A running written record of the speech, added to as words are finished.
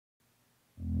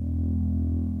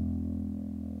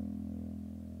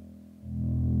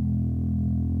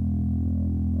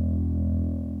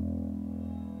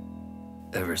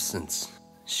Ever since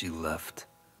she left,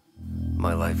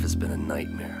 my life has been a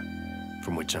nightmare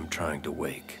from which I'm trying to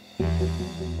wake.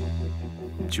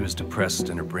 She was depressed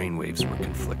and her brainwaves were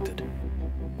conflicted.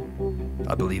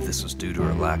 I believe this was due to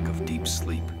her lack of deep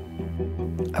sleep.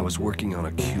 I was working on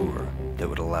a cure that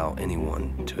would allow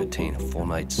anyone to attain a full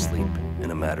night's sleep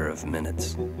in a matter of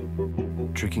minutes,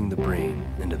 tricking the brain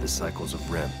into the cycles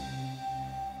of R.E.M.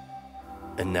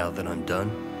 And now that I'm done,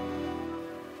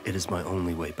 it is my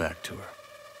only way back to her.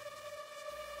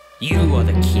 You are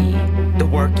the key. The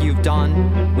work you've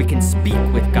done, we can speak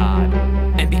with God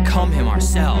and become Him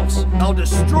ourselves. I'll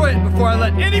destroy it before I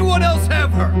let anyone else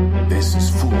have her! This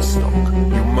is food stock.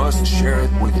 You must share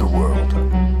it with the world.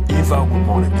 Eva will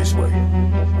want it this way.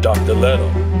 Dr. Letto,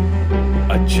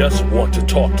 I just want to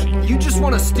talk to you. You just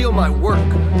want to steal my work.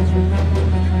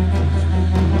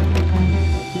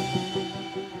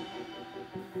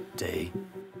 Day,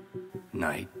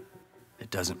 night,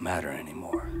 it doesn't matter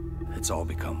anymore. It's all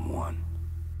become one.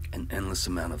 An endless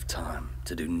amount of time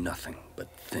to do nothing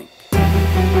but think.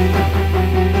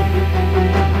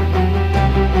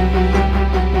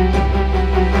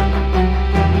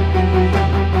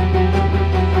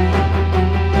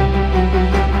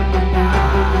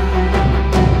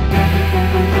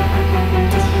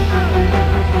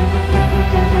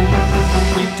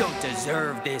 You don't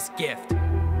deserve this gift.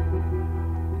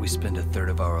 We spend a third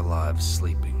of our lives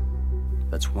sleeping.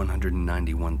 That's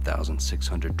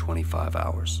 191,625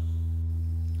 hours,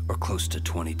 or close to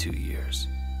 22 years.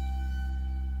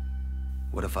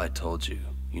 What if I told you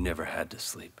you never had to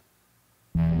sleep?